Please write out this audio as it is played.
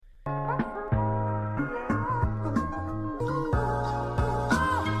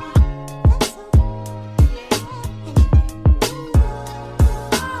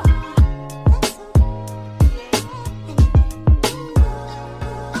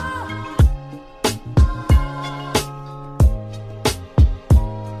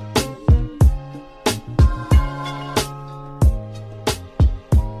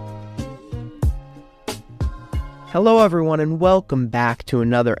Hello, everyone, and welcome back to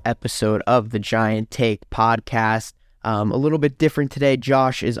another episode of the Giant Take podcast. A little bit different today.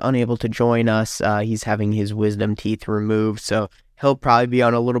 Josh is unable to join us. He's having his wisdom teeth removed, so he'll probably be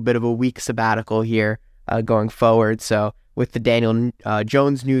on a little bit of a week sabbatical here going forward. So with the Daniel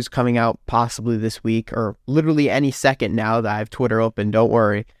Jones news coming out possibly this week, or literally any second now that I have Twitter open, don't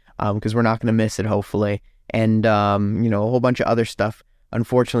worry, because we're not going to miss it, hopefully. And, a whole bunch of other stuff.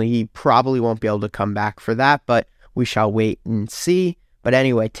 Unfortunately, he probably won't be able to come back for that, but we shall wait and see. But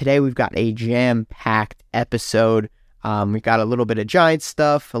anyway, today we've got a jam-packed episode. We've got a little bit of Giants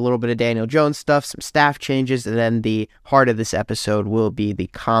stuff, a little bit of Daniel Jones stuff, some staff changes, and then the heart of this episode will be the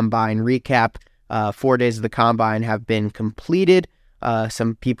Combine recap. 4 days of the Combine have been completed.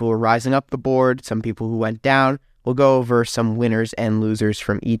 Some people were rising up the board, some people who went down. We'll go over some winners and losers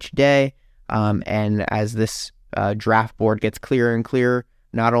from each day. And as this draft board gets clearer and clearer,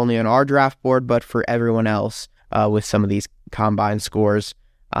 not only on our draft board, but for everyone else, with some of these Combine scores.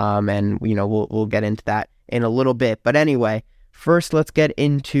 And we'll get into that in a little bit. But anyway, first let's get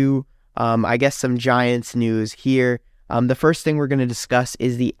into, some Giants news here. The first thing we're going to discuss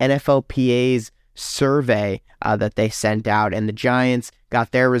is the NFLPA's survey that they sent out, and the Giants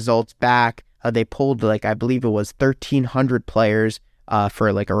got their results back. They pulled, I believe it was 1,300 players for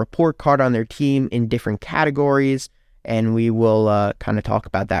a report card on their team in different categories. And we will kind of talk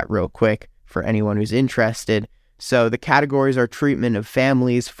about that real quick for anyone who's interested. So the categories are treatment of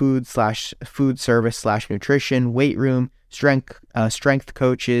families, food service / nutrition, weight room, strength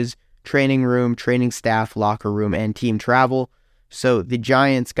coaches, training room, training staff, locker room, and team travel. So the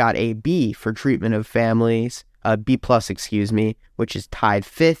Giants got a B for treatment of families, B+, which is tied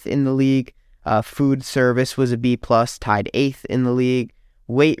 5th in the league. Food service was a B+, tied 8th in the league.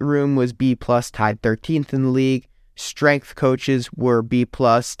 Weight room was B+, tied 13th in the league. Strength coaches were B+,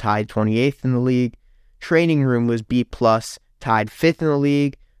 tied 28th in the league. Training room was B+, tied 5th in the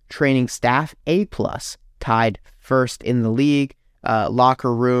league. Training staff, A+, tied 1st in the league.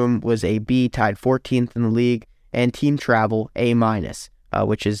 Locker room was a B, tied 14th in the league. And team travel, A-,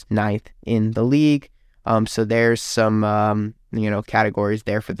 which is 9th in the league. So there's some, categories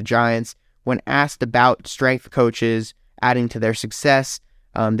there for the Giants. When asked about strength coaches adding to their success,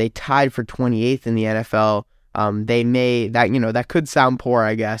 they tied for 28th in the NFL. That could sound poor,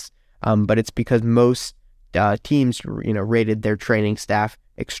 I guess. But it's because most teams, rated their training staff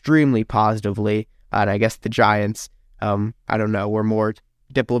extremely positively. And I guess the Giants, were more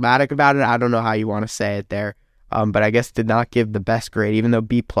diplomatic about it. I don't know how you want to say it there. But I guess did not give the best grade, even though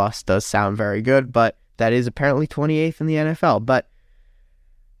B+ does sound very good. But that is apparently 28th in the NFL. But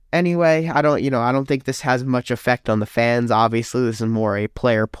anyway, I don't think this has much effect on the fans. Obviously, this is more a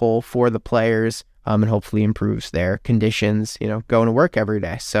player poll for the players. And hopefully improves their conditions, going to work every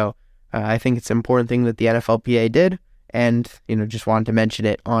day. So I think it's an important thing that the NFLPA did, and, just wanted to mention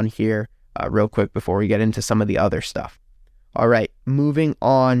it on here real quick before we get into some of the other stuff. All right, moving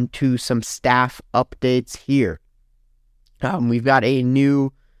on to some staff updates here. We've got a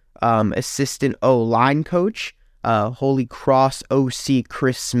new assistant O-line coach, Holy Cross OC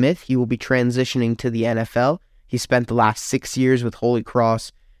Chris Smith. He will be transitioning to the NFL. He spent the last 6 years with Holy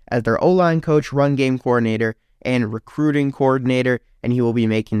Cross as their O-line coach, run game coordinator, and recruiting coordinator, and he will be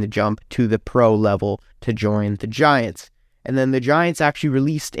making the jump to the pro level to join the Giants. And then the Giants actually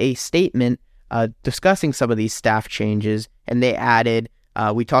released a statement discussing some of these staff changes, and they added,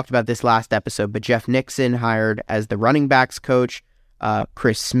 we talked about this last episode, but Jeff Nixon hired as the running backs coach,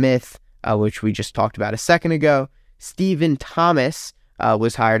 Chris Smith, which we just talked about a second ago. Stephen Thomas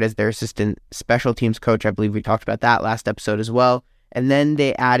was hired as their assistant special teams coach. I believe we talked about that last episode as well. And then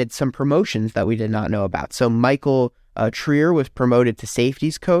they added some promotions that we did not know about. So Michael Trier was promoted to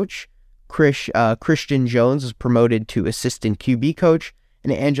safeties coach. Christian Jones was promoted to assistant QB coach.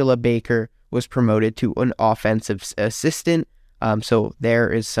 And Angela Baker was promoted to an offensive assistant. So there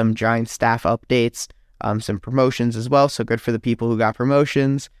is some Giant staff updates, some promotions as well. So good for the people who got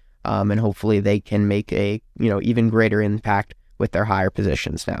promotions. And hopefully they can make a even greater impact with their higher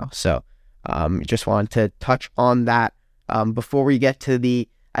positions now. So just wanted to touch on that. Before we get to the,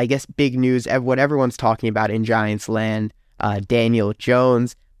 big news, what everyone's talking about in Giants land, Daniel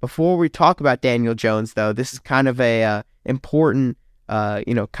Jones. Before we talk about Daniel Jones, though, this is kind of a important,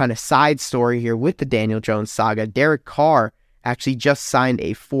 kind of side story here with the Daniel Jones saga. Derek Carr actually just signed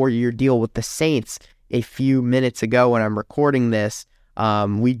a 4-year deal with the Saints a few minutes ago when I'm recording this.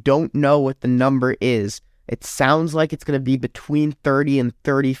 We don't know what the number is. It sounds like it's going to be between 30 and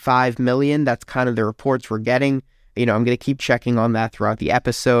 35 million. That's kind of the reports we're getting. I'm going to keep checking on that throughout the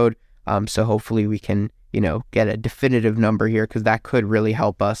episode. So hopefully we can, get a definitive number here, because that could really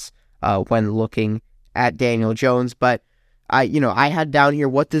help us when looking at Daniel Jones. But I had down here,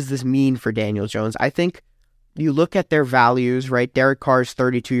 what does this mean for Daniel Jones? I think you look at their values, right? Derek Carr is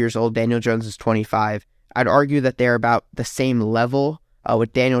 32 years old. Daniel Jones is 25. I'd argue that they're about the same level,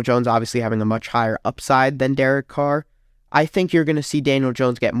 with Daniel Jones obviously having a much higher upside than Derek Carr. I think you're going to see Daniel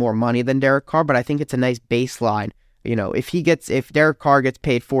Jones get more money than Derek Carr, but I think it's a nice baseline. If Derek Carr gets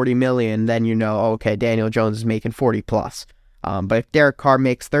paid $40 million, then okay, Daniel Jones is making 40 plus. But if Derek Carr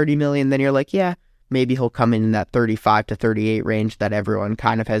makes $30 million, then you're like, yeah, maybe he'll come in that 35 to 38 range that everyone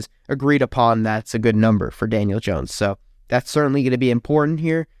kind of has agreed upon. That's a good number for Daniel Jones. So that's certainly going to be important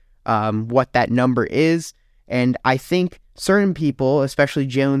here, what that number is. And I think certain people, especially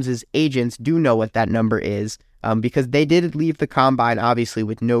Jones's agents, do know what that number is, because they did leave the combine, obviously,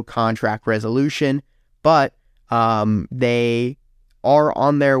 with no contract resolution, but they are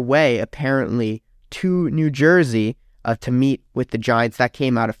on their way, apparently, to New Jersey to meet with the Giants. That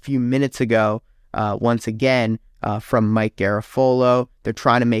came out a few minutes ago, once again, from Mike Garafolo. They're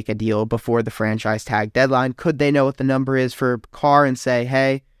trying to make a deal before the franchise tag deadline. Could they know what the number is for Carr and say,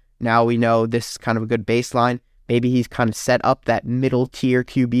 hey, now we know this is kind of a good baseline? Maybe he's kind of set up that middle tier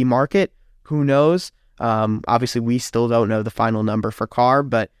QB market. Who knows? Obviously, we still don't know the final number for Carr,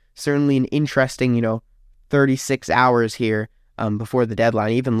 but certainly an interesting, 36 hours here before the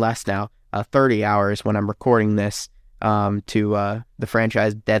deadline, even less now, 30 hours when I'm recording this, to the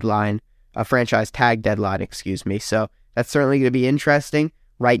franchise tag deadline, excuse me. So that's certainly going to be interesting.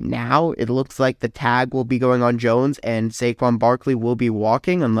 Right now, it looks like the tag will be going on Jones and Saquon Barkley will be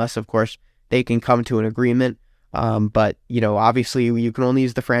walking, unless, of course, they can come to an agreement. But obviously, you can only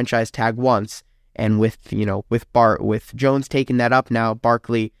use the franchise tag once. And with Jones taking that up now,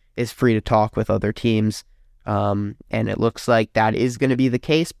 Barkley is free to talk with other teams. And it looks like that is going to be the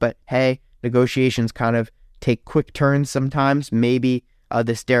case. But hey, negotiations kind of take quick turns sometimes. Maybe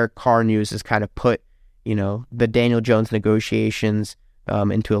this Derek Carr news has kind of put, the Daniel Jones negotiations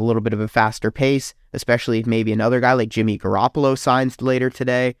into a little bit of a faster pace, especially if maybe another guy like Jimmy Garoppolo signs later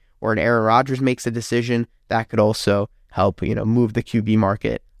today, or an Aaron Rodgers makes a decision. That could also help, move the QB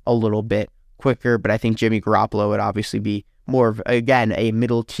market a little bit quicker. But I think Jimmy Garoppolo would obviously be more of, again, a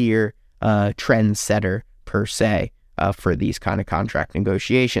middle tier trend setter per se for these kind of contract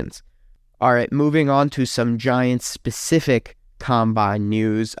negotiations. All right, moving on to some Giants specific combine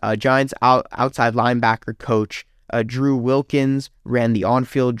news. Giants outside linebacker coach Drew Wilkins ran the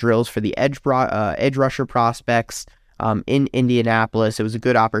on-field drills for the edge rusher prospects in Indianapolis. It was a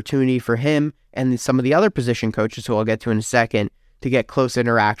good opportunity for him and some of the other position coaches, who I'll get to in a second, to get close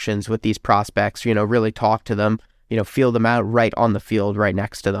interactions with these prospects, really talk to them, feel them out right on the field, right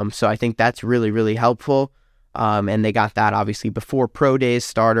next to them. So I think that's really, really helpful. And they got that obviously before pro days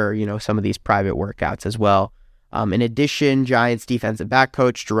start, or, some of these private workouts as well. In addition, Giants defensive back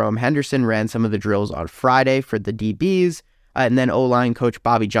coach Jerome Henderson ran some of the drills on Friday for the DBs. And then O-line coach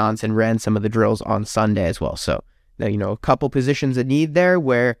Bobby Johnson ran some of the drills on Sunday as well. So, a couple positions of need there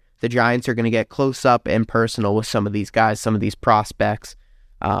where the Giants are going to get close up and personal with some of these guys, some of these prospects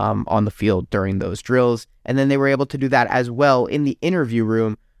on the field during those drills. And then they were able to do that as well in the interview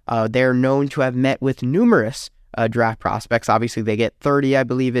room. They're known to have met with numerous draft prospects. Obviously, they get 30, I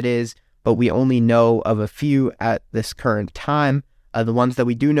believe it is, but we only know of a few at this current time. The ones that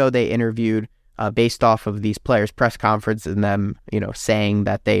we do know they interviewed based off of these players' press conference and them, saying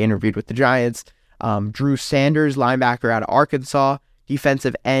that they interviewed with the Giants. Drew Sanders, linebacker out of Arkansas.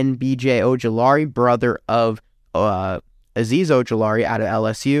 Defensive end B.J. Ojulari, brother of Azeez Ojulari out of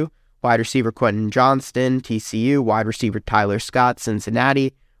LSU. Wide receiver Quentin Johnston, TCU. Wide receiver Tyler Scott,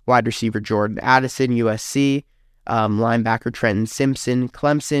 Cincinnati. Wide receiver Jordan Addison, USC. Linebacker Trenton Simpson,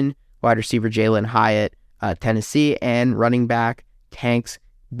 Clemson. Wide receiver Jalen Hyatt, Tennessee. And running back Tanks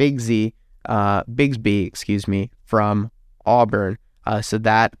Bigsby, from Auburn. So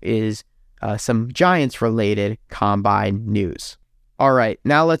that is some Giants-related combine news. All right,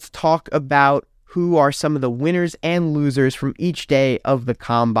 now let's talk about who are some of the winners and losers from each day of the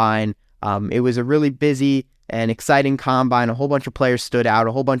combine. It was a really busy and exciting combine. A whole bunch of players stood out.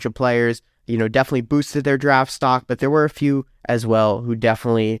 A whole bunch of players, definitely boosted their draft stock, but there were a few as well who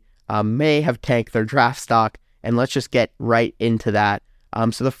definitely may have tanked their draft stock. And let's just get right into that.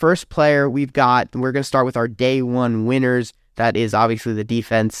 So the first player we're going to start with our day one winners. That is obviously the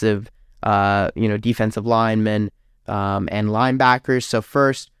defensive linemen and linebackers. So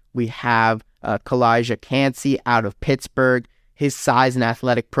first we have Kalijah Cansey out of Pittsburgh. His size and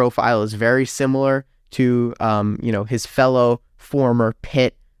athletic profile is very similar to his fellow former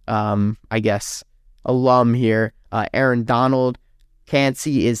Pitt alum here, Aaron Donald.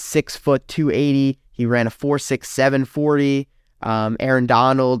 Cansey is 6 foot 280. He ran a 4.67 40. Aaron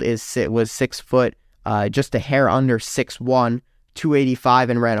Donald was 6 foot just a hair under 6'1", 285,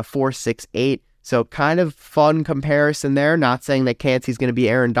 and ran a 4.68. So kind of fun comparison there. Not saying that Cansey's going to be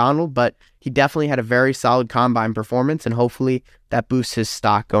Aaron Donald, but he definitely had a very solid combine performance, and hopefully that boosts his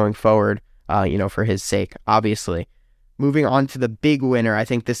stock going forward, for his sake, obviously. Moving on to the big winner, I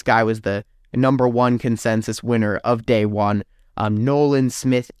think this guy was the number one consensus winner of day one. Nolan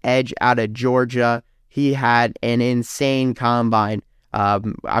Smith, edge out of Georgia. He had an insane combine.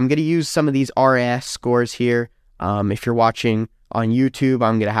 I'm going to use some of these RAS scores here. If you're watching on YouTube,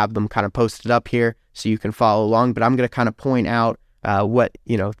 I'm going to have them kind of posted up here so you can follow along, but I'm going to kind of point out what,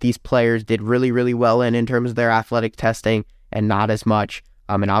 these players did really, really well in terms of their athletic testing and not as much.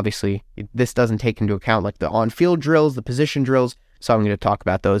 And obviously, this doesn't take into account like the on-field drills, the position drills, so I'm going to talk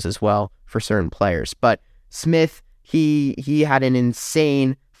about those as well for certain players. But Smith, he had an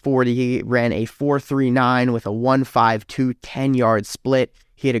insane 40. He ran a 4.39 with a 1.52 10-yard split.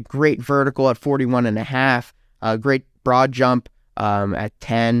 He had a great vertical at 41.5, a great broad jump at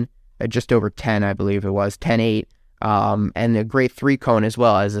 10, just over 10, I believe it was, 10.8, and a great three cone as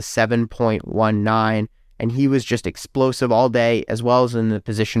well as a 7.19. And he was just explosive all day, as well as in the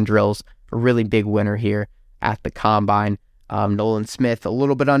position drills. A really big winner here at the combine. Nolan Smith, a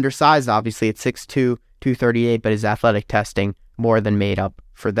little bit undersized, obviously, at 6'2", 238, but his athletic testing more than made up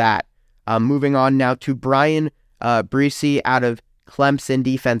for that. Moving on now to Brian Breesy out of Clemson,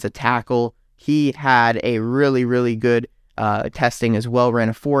 defensive tackle. He had a really, really good testing as well. Ran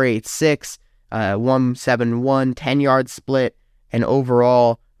a 4.86, 1.71, 10-yard split, and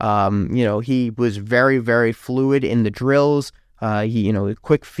overall, he was very, very fluid in the drills.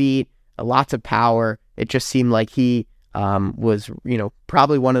 Quick feet, lots of power. It just seemed like he was,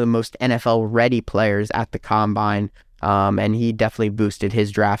 probably one of the most NFL-ready players at the combine, and he definitely boosted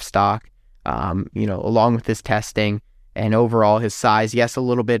his draft stock, along with his testing and overall his size. Yes, a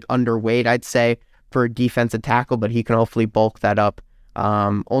little bit underweight, I'd say, for a defensive tackle, but he can hopefully bulk that up.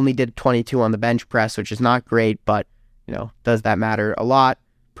 Only did 22 on the bench press, which is not great, but, does that matter a lot?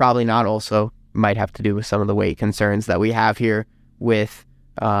 Probably not. Also might have to do with some of the weight concerns that we have here with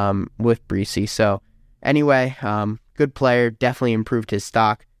Breesy. So anyway, good player, definitely improved his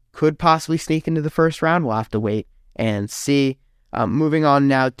stock. Could possibly sneak into the first round. We'll have to wait and see. Moving on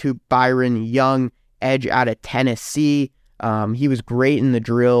now to Byron Young, edge out of Tennessee. He was great in the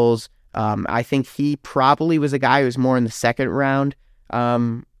drills. I think he probably was a guy who was more in the second round,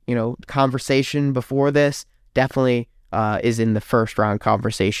 conversation before this. Definitely is in the first round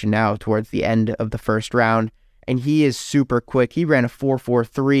conversation now towards the end of the first round. And he is super quick. He ran a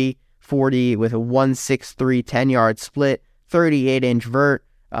 4.43 40 with a 1.63 10-yard split, 38-inch vert,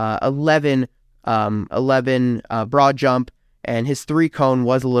 11 broad jump, and his three cone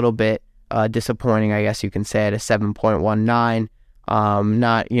was a little bit disappointing, I guess you can say, at a 7.19.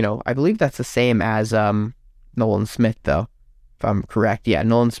 I believe that's the same as Nolan Smith, though, if I'm correct. Yeah,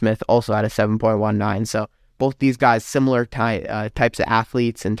 Nolan Smith also had a 7.19. So both these guys, similar types of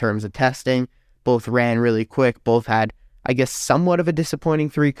athletes in terms of testing. Both ran really quick. Both had, I guess, somewhat of a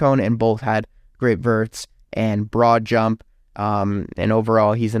disappointing three cone, and both had great verts and broad jump. And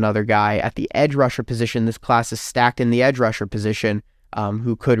overall, he's another guy at the edge rusher position. This class is stacked in the edge rusher position,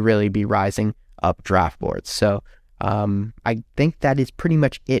 who could really be rising up draft boards. So I think that is pretty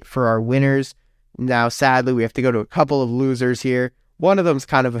much it for our winners. Now, sadly, we have to go to a couple of losers here. One of them's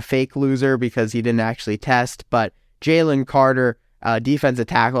kind of a fake loser because he didn't actually test, but Jalen Carter, defensive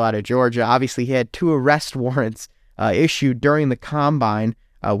tackle out of Georgia. Obviously, he had 2 arrest warrants issued during the combine,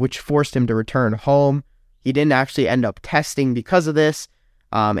 which forced him to return home. He didn't actually end up testing because of this,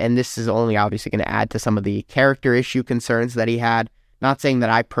 and this is only obviously going to add to some of the character issue concerns that he had. Not saying that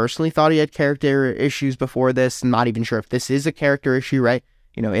I personally thought he had character issues before this. I'm not even sure if this is a character issue, right?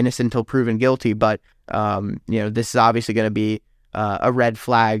 Innocent until proven guilty, but this is obviously going to be a red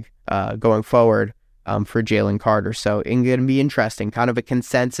flag going forward for Jalen Carter. So it's going to be interesting. Kind of a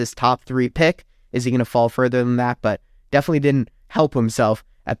consensus top 3 pick. Is he going to fall further than that? But definitely didn't help himself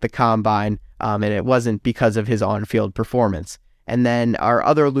at the combine, and it wasn't because of his on-field performance. And then our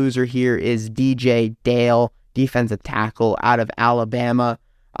other loser here is DJ Dale, defensive tackle out of Alabama.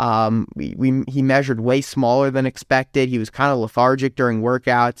 He measured way smaller than expected. He was kind of lethargic during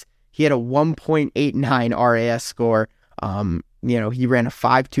workouts. He had a 1.89 RAS score. He ran a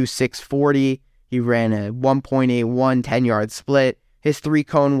 5.26 40. He ran a 1.81 10-yard split. His three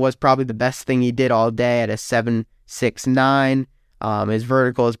cone was probably the best thing he did all day at a 7.69. His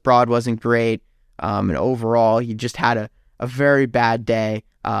vertical, his broad wasn't great. And overall, he just had a very bad day.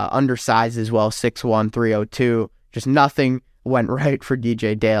 Undersized as well, 6'1", 302. Just nothing went right for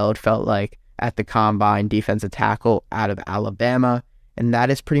DJ Dale, it felt like, at the combine, defensive tackle out of Alabama. And that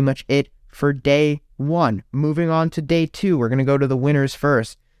is pretty much it for day 1. Moving on to day 2, we're going to go to the winners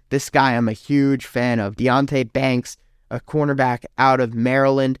first. This guy I'm a huge fan of, Deonte Banks, a cornerback out of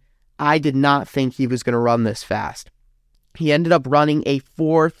Maryland. I did not think he was going to run this fast. He ended up running a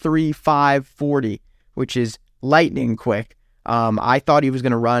 4.35 40, which is lightning quick. I thought he was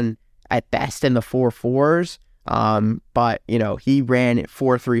going to run at best in the 4.4s, but he ran at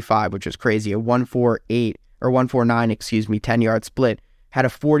 4.35, which is crazy. A 1.48 or 1.49, 10-yard split. Had a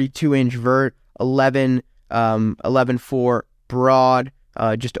 42-inch vert, 11.4 broad.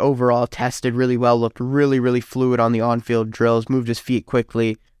 Just overall tested really well. Looked really, really fluid on the on-field drills. Moved his feet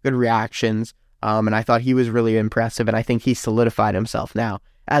quickly. Good reactions. And I thought he was really impressive, and I think he solidified himself now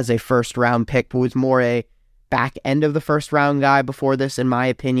as a first-round pick, but was more a back end of the first-round guy before this, in my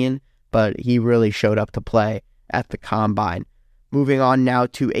opinion, but he really showed up to play at the Combine. Moving on now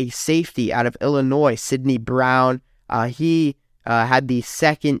to a safety out of Illinois, Sidney Brown. He had the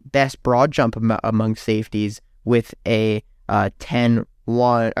second best broad jump among safeties with a 10-1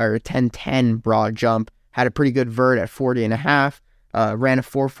 or 10-10 broad jump. Had a pretty good vert at 40.5. Ran a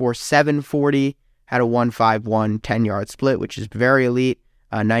 4.47 40, had a 1.51 10-yard split, which is very elite,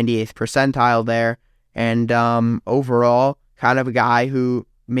 98th percentile there. And overall, kind of a guy who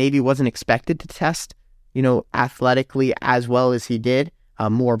maybe wasn't expected to test, athletically as well as he did.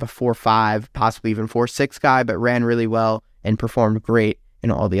 More of a 4.5, possibly even 4.6 guy, but ran really well and performed great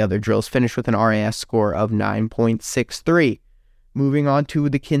in all the other drills. Finished with an RAS score of 9.63. Moving on to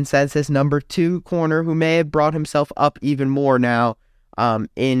the consensus number 2 corner, who may have brought himself up even more now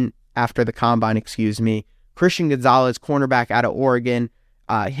after the Combine, Christian Gonzalez, cornerback out of Oregon.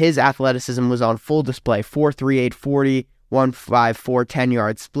 His athleticism was on full display. 4.38 40, 1.54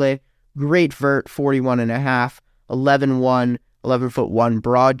 10-yard split. Great vert, 41.5, 11.1, 11'1"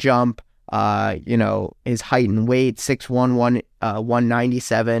 broad jump. His height and weight, 6'1",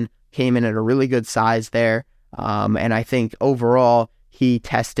 197, came in at a really good size there. And I think overall he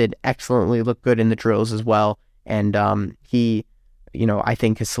tested excellently, looked good in the drills as well. And he, I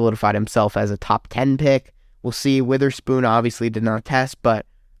think has solidified himself as a top 10 pick. We'll see. Witherspoon obviously did not test, but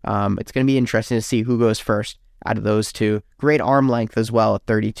it's going to be interesting to see who goes first out of those two. Great arm length as well at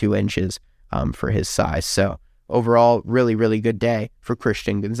 32 inches for his size. So overall, really, really good day for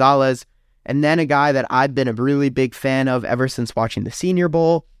Christian Gonzalez. And then a guy that I've been a really big fan of ever since watching the Senior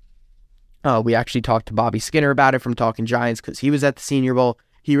Bowl. We actually talked to Bobby Skinner about it from Talking Giants because he was at the Senior Bowl.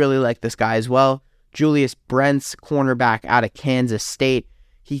 He really liked this guy as well. Julius Brents, cornerback out of Kansas State.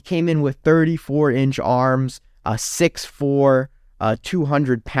 He came in with 34-inch arms, 6'4",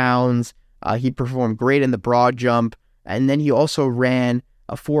 200 pounds. He performed great in the broad jump. And then he also ran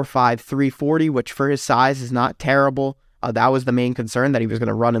a 4.5 340, which for his size is not terrible. That was the main concern, that he was going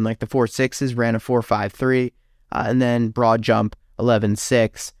to run in like the 4.6s, ran a 4.53. And then broad jump,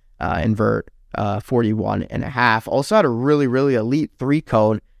 11.6. Invert 41.5. Also had a really, really elite 3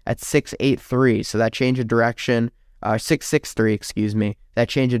 cone at 6.83. So that change of direction, 6.63, that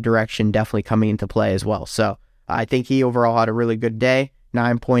change of direction definitely coming into play as well. So I think he overall had a really good day.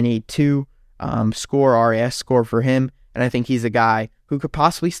 9.82 RAS score for him. And I think he's a guy who could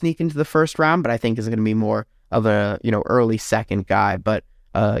possibly sneak into the first round, but I think is going to be more of a, early second guy. But,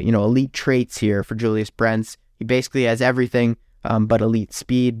 elite traits here for Julius Brents. He basically has everything but elite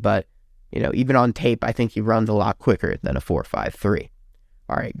speed. But, even on tape, I think he runs a lot quicker than a 4.53.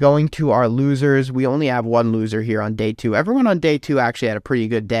 All right, going to our losers. We only have one loser here on day 2. Everyone on day 2 actually had a pretty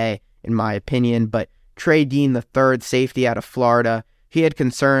good day, in my opinion. But Trey Dean, the third safety out of Florida, he had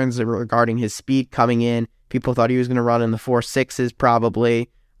concerns regarding his speed coming in. People thought he was going to run in the 4.6s probably,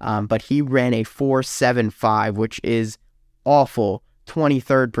 but he ran a 4.75, which is awful,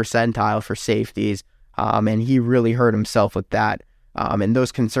 23rd percentile for safeties, and he really hurt himself with that. And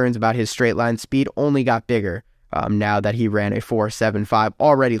those concerns about his straight line speed only got bigger now that he ran a 4.75.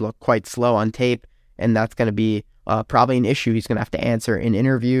 Already looked quite slow on tape, and that's going to be probably an issue he's going to have to answer in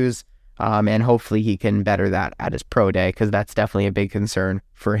interviews, and hopefully he can better that at his pro day, because that's definitely a big concern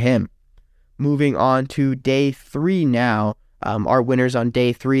for him. Moving on to day 3 now. Our winners on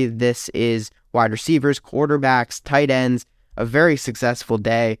day 3, this is wide receivers, quarterbacks, tight ends. A very successful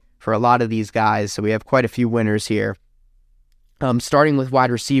day for a lot of these guys, so we have quite a few winners here. Starting with wide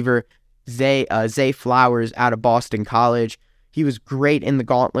receiver, Zay Flowers out of Boston College. He was great in the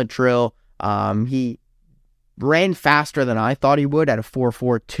gauntlet drill. He ran faster than I thought he would at a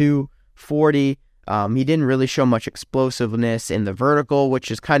 4.42 40. He didn't really show much explosiveness in the vertical,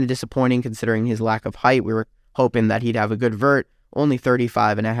 which is kind of disappointing considering his lack of height. We were hoping that he'd have a good vert, only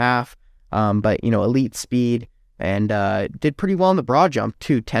 35.5. But, elite speed, and did pretty well in the broad jump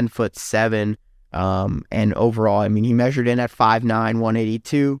too, 10'7". And overall, he measured in at 5'9",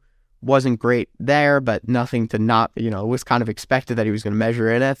 182, wasn't great there, but nothing to not, it was kind of expected that he was going to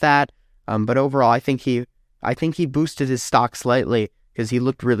measure in at that. But overall, I think he boosted his stock slightly because he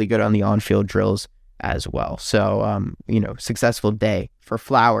looked really good on the on-field drills as well. So, successful day for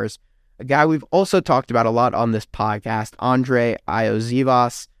Flowers. A guy we've also talked about a lot on this podcast, Andre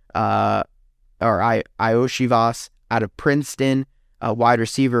Iosivas, Ioshivas out of Princeton, wide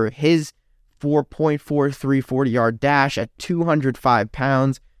receiver. His 4.43 40-yard dash at 205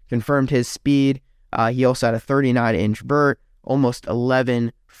 pounds confirmed his speed. He also had a 39-inch vert, almost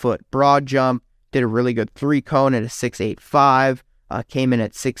 11-foot broad jump, did a really good 3-cone at a 6.85, came in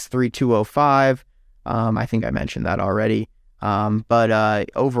at 6'3", 205. I think I mentioned that already. But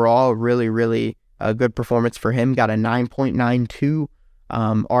overall, really, really a good performance for him. Got a 9.92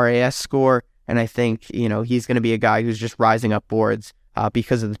 RAS score, and I think, he's going to be a guy who's just rising up boards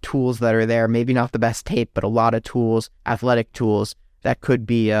because of the tools that are there. Maybe not the best tape, but a lot of tools, athletic tools that could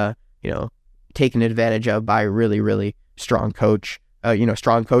be, taken advantage of by a really, really strong coach,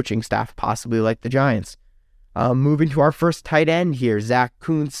 strong coaching staff, possibly like the Giants. Moving to our first tight end here, Zach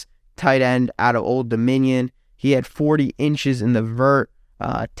Kuntz, tight end out of Old Dominion. He had 40 inches in the vert,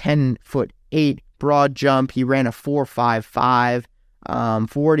 10'8" broad jump. He ran a 4.55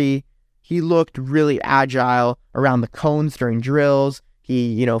 40. He looked really agile around the cones during drills.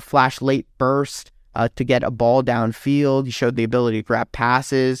 He, flashed late burst to get a ball downfield. He showed the ability to grab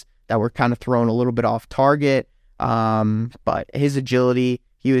passes that were kind of thrown a little bit off target. But his agility,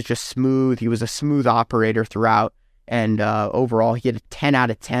 he was just smooth. He was a smooth operator throughout. And overall, he had a 10 out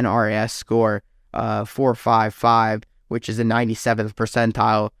of 10 RAS score, 4.55, which is a 97th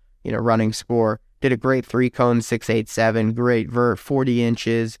percentile, running score. Did a great 3-cone, 6.87, great vert, 40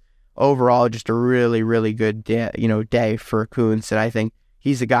 inches. Overall, just a really, really good day for Kuntz. And I think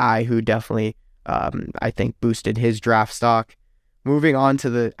he's a guy who definitely, boosted his draft stock. Moving on to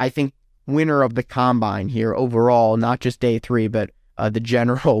the, winner of the combine here overall, not just day 3, but the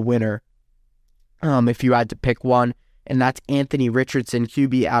general winner, if you had to pick one, and that's Anthony Richardson,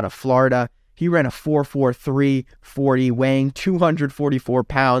 QB out of Florida. He ran a 4.43 40, weighing 244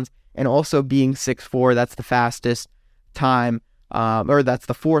 pounds, and also being 6'4". That's the fastest time, that's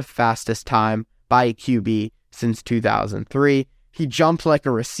the 4th fastest time by a QB since 2003. He jumped like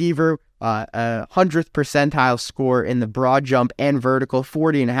a receiver, a 100th percentile score in the broad jump and vertical,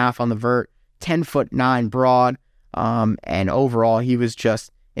 40.5 on the vert, 10'9" broad, and overall he was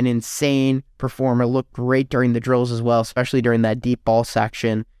just an insane performer. Looked great during the drills as well, especially during that deep ball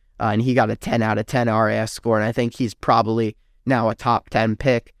section, and he got a 10 out of 10 RAS score, and I think he's probably now a top 10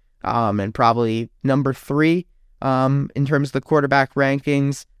 pick, and probably number 3 in terms of the quarterback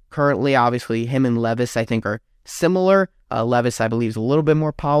rankings. Currently, obviously, him and Levis, I think, are similar. Levis, I believe, is a little bit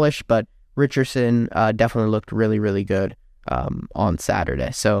more polished, but Richardson definitely looked really, really good on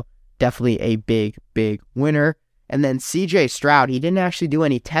Saturday. So definitely a big, big winner. And then CJ Stroud, he didn't actually do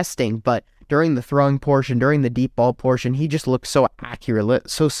any testing, but during the throwing portion, during the deep ball portion, he just looked so accurate,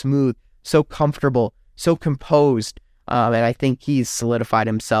 so smooth, so comfortable, so composed. And I think he's solidified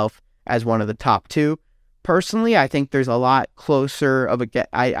himself as one of the top 2. Personally, I think there's a lot closer of a gap.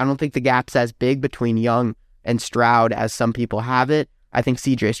 I don't think the gap's as big between Young and Stroud as some people have it. I think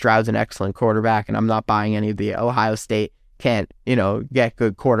CJ Stroud's an excellent quarterback, and I'm not buying any of the Ohio State can't, get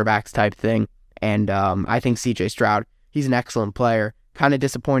good quarterbacks type thing. And I think CJ Stroud, he's an excellent player. Kind of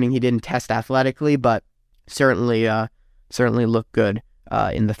disappointing he didn't test athletically, but certainly looked good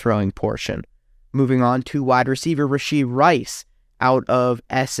in the throwing portion. Moving on to wide receiver Rashee Rice out of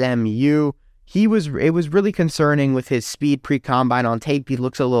SMU. It was really concerning with his speed pre-combine. On tape. He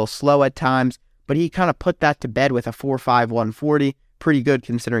looks a little slow at times, but he kind of put that to bed with a 4.5 140. Pretty good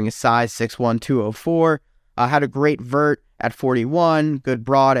considering his size, 6'1", 204. Had a great vert at 41, good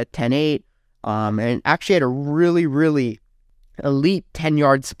broad at 10.8. And actually had a really, really elite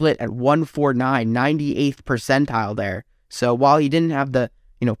 10-yard split at 149, 98th percentile there. So while he didn't have the,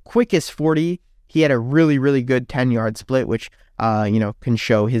 quickest 40, he had a really, really good 10-yard split, which, can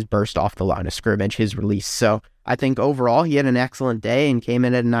show his burst off the line of scrimmage, his release. So I think overall he had an excellent day and came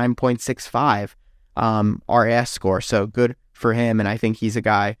in at a 9.65 RAS score. So good for him. And I think he's a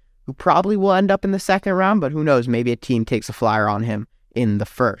guy who probably will end up in the second round, but who knows, maybe a team takes a flyer on him in the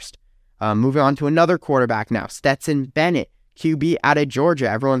first. Moving on to another quarterback now, Stetson Bennett, QB out of Georgia.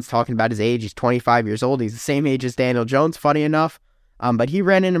 Everyone's talking about his age. He's 25 years old. He's the same age as Daniel Jones, funny enough. But he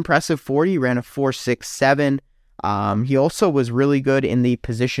ran an impressive 40. He ran a 4.67. He also was really good in the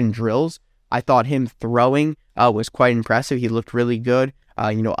position drills. I thought him throwing was quite impressive. He looked really good,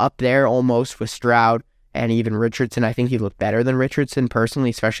 up there almost with Stroud and even Richardson. I think he looked better than Richardson personally,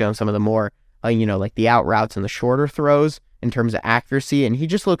 especially on some of the more, like the out routes and the shorter throws. in terms of accuracy, and he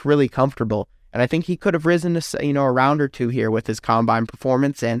just looked really comfortable. And I think he could have risen to, a round or two here with his combine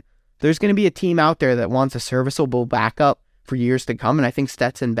performance. And there's going to be a team out there that wants a serviceable backup for years to come. And I think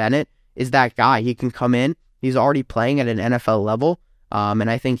Stetson Bennett is that guy. He can come in. He's already playing at an NFL level.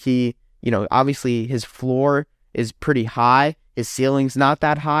 And I think he, obviously his floor is pretty high. His ceiling's not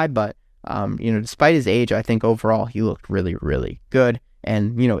that high, but, despite his age, I think overall he looked really, really good.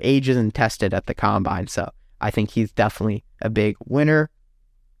 And, age isn't tested at the combine. So I think he's definitely a big winner.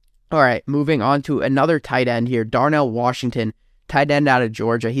 All right, moving on to another tight end here, Darnell Washington, tight end out of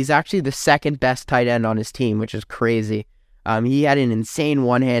Georgia. He's actually the second best tight end on his team, which is crazy. He had an insane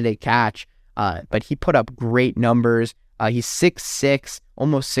one-handed catch, but he put up great numbers. He's 6'6",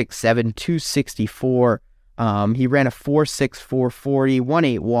 almost 6'7", 264. He ran a 4.6, 4.40,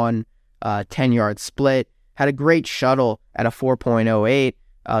 1.81, 10-yard split. Had a great shuttle at a 4.08.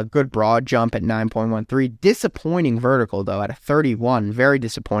 Good broad jump at 9.13. Disappointing vertical, though, at a 31. Very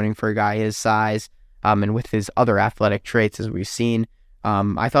disappointing for a guy his size and with his other athletic traits, as we've seen.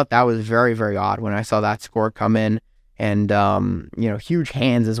 I thought that was very, very odd when I saw that score come in. And, huge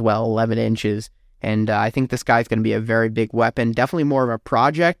hands as well, 11 inches. And I think this guy's going to be a very big weapon. Definitely more of a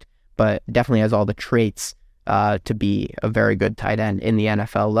project, but definitely has all the traits to be a very good tight end in the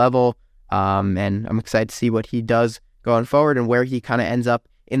NFL level. And I'm excited to see what he does going forward and where he kind of ends up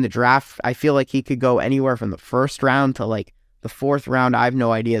in the draft. I feel like he could go anywhere from the first round to like the fourth round. I have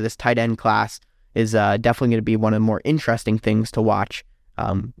no idea. This tight end class is definitely going to be one of the more interesting things to watch,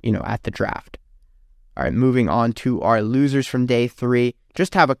 at the draft. All right, moving on to our losers from day 3.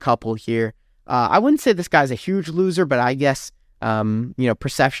 Just have a couple here. I wouldn't say this guy's a huge loser, but I guess,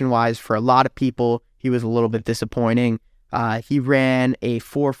 perception-wise, for a lot of people, he was a little bit disappointing. He ran a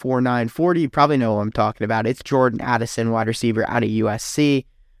 4.49 40. You probably know what I'm talking about. It's Jordan Addison, wide receiver out of USC.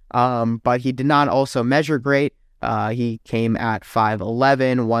 But he did not also measure great. He came at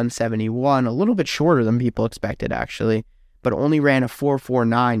 5'11", 171, a little bit shorter than people expected, actually, but only ran a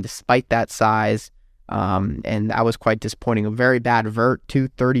 4.49 despite that size. And that was quite disappointing. A very bad vert,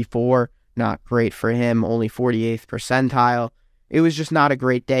 234, not great for him, only 48th percentile. It was just not a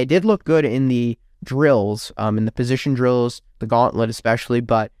great day. Did look good in the drills, in the position drills, the gauntlet especially,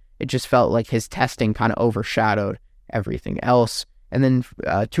 but it just felt like his testing kind of overshadowed everything else. And then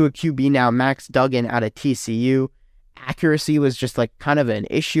to a QB now, Max Duggan out of TCU. Accuracy was just like kind of an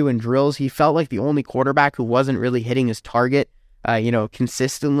issue in drills. He felt like the only quarterback who wasn't really hitting his target,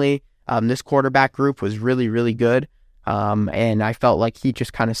 consistently. This quarterback group was really, really good. And I felt like he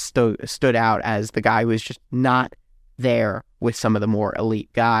just kind of stood out as the guy who was just not there with some of the more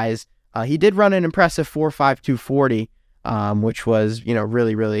elite guys. He did run an impressive 4.5 240, which was,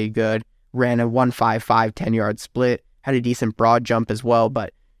 really, really good. Ran a 1.55 10-yard split. Had a decent broad jump as well,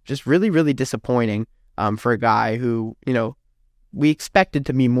 but just really, really disappointing for a guy who, we expected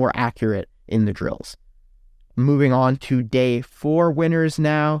to be more accurate in the drills. Moving on to day 4 winners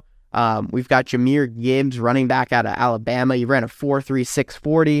now. We've got Jahmyr Gibbs, running back out of Alabama. He ran a 4.3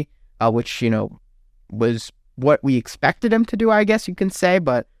 6.40, which, was what we expected him to do, I guess you can say.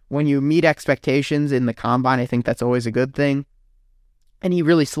 But when you meet expectations in the combine, I think that's always a good thing. And he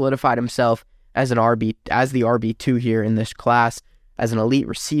really solidified himself as the RB2 here in this class, as an elite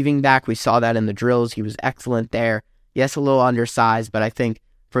receiving back. We saw that in the drills. He was excellent there. Yes, a little undersized, but I think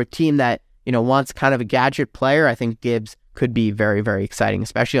for a team that, wants kind of a gadget player, I think Gibbs could be very, very exciting,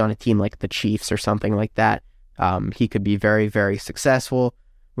 especially on a team like the Chiefs or something like that. He could be very, very successful.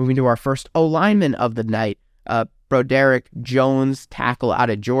 Moving to our first O-lineman of the night, Broderick Jones, tackle out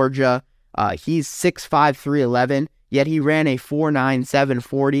of Georgia. He's 6'5", 311, yet he ran a 4.9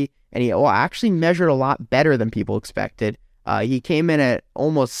 7.40, and he actually measured a lot better than people expected. He came in at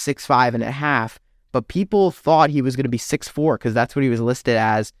almost 6'5 and a half, but people thought he was going to be 6'4 because that's what he was listed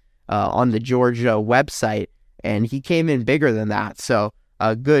as on the Georgia website, and he came in bigger than that. So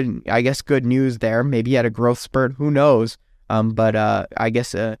good news there. Maybe he had a growth spurt, who knows? But I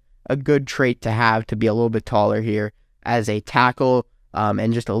guess a good trait to have, to be a little bit taller here as a tackle,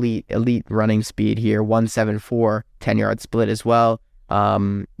 and just elite running speed here, 1.74, 10-yard split as well.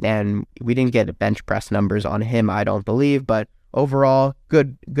 And we didn't get bench press numbers on him, I don't believe, but overall,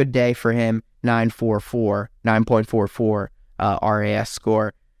 good day for him, 9.44 RAS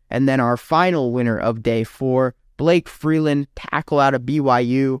score. And then our final winner of day 4, Blake Freeland, tackle out of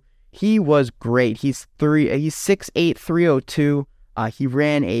BYU. He was great. He's 6'8", 302. He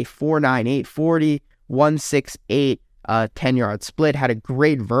ran a 4.9 8.40, 1.68 10-yard split. Had a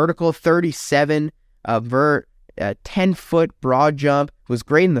great vertical, 37 vert. 10-foot broad jump, was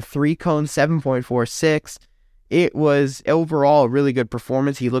great in the 3-cone, 7.46. It was overall a really good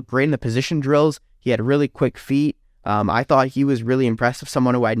performance. He looked great in the position drills. He had really quick feet. I thought he was really impressive,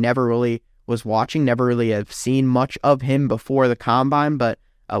 someone who I never really was watching, never really have seen much of him before the combine, but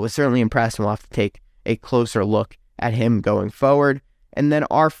was certainly impressed, and we'll have to take a closer look at him going forward. And then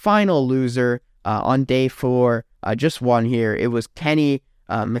our final loser on day 4, just one here. It was Kenny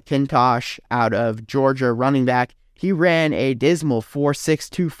McIntosh out of Georgia, running back. He ran a dismal 4.6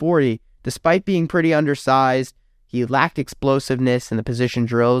 240. Despite being pretty undersized, he lacked explosiveness in the position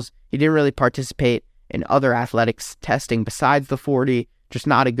drills. He didn't really participate in other athletics testing besides the 40. Just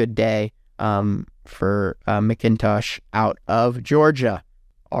not a good day for McIntosh out of Georgia.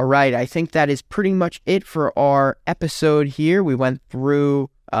 All right, I think that is pretty much it for our episode here. We went through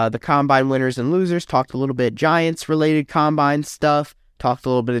the combine winners and losers, talked a little bit Giants-related combine stuff, talked a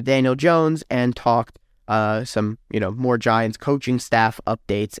little bit of Daniel Jones, and talked some, more Giants coaching staff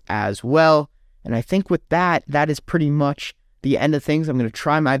updates as well. And I think with that is pretty much the end of things. I'm going to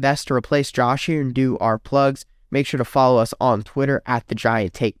try my best to replace Josh here and do our plugs. Make sure to follow us on Twitter at The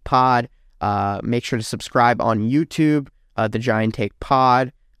Giant Take Pod. Make sure to subscribe on YouTube, The Giant Take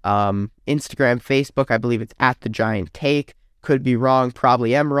Pod. Instagram, Facebook, I believe it's at The Giant Take. Could be wrong,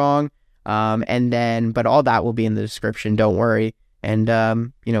 probably am wrong. But all that will be in the description, don't worry.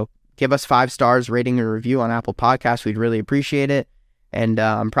 And, give us 5 stars, rating and review on Apple Podcasts. We'd really appreciate it. And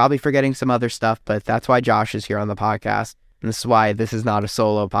I'm probably forgetting some other stuff, but that's why Josh is here on the podcast. And this is why this is not a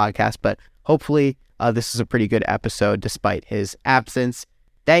solo podcast, but hopefully this is a pretty good episode despite his absence.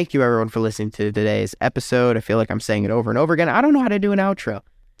 Thank you, everyone, for listening to today's episode. I feel like I'm saying it over and over again. I don't know how to do an outro.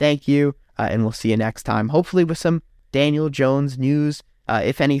 Thank you, and we'll see you next time, hopefully with some Daniel Jones news.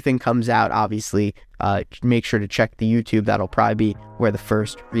 If anything comes out, obviously, make sure to check the YouTube. That'll probably be where the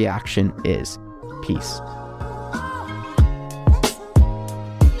first reaction is. Peace.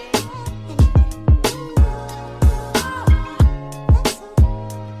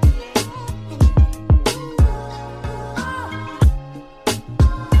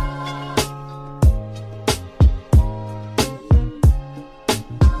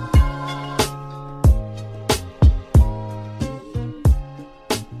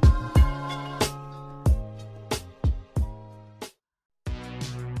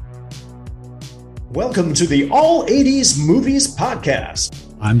 Welcome to the All 80s Movies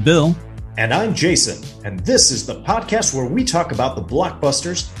Podcast. I'm Bill. And I'm Jason. And this is the podcast where we talk about the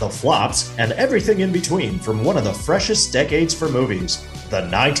blockbusters, the flops, and everything in between from one of the freshest decades for movies, the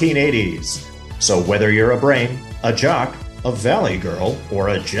 1980s. So whether you're a brain, a jock, a valley girl, or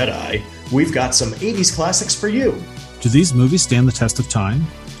a Jedi, we've got some 80s classics for you. Do these movies stand the test of time?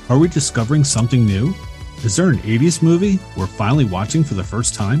 Are we discovering something new? Is there an 80s movie we're finally watching for the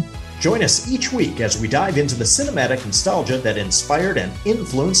first time? Join us each week as we dive into the cinematic nostalgia that inspired and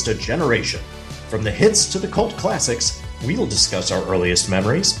influenced a generation. From the hits to the cult classics, we'll discuss our earliest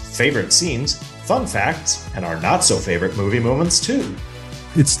memories, favorite scenes, fun facts, and our not-so-favorite movie moments, too.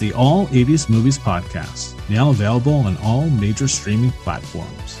 It's the All 80s Movies Podcast, now available on all major streaming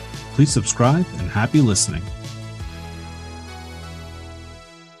platforms. Please subscribe and happy listening.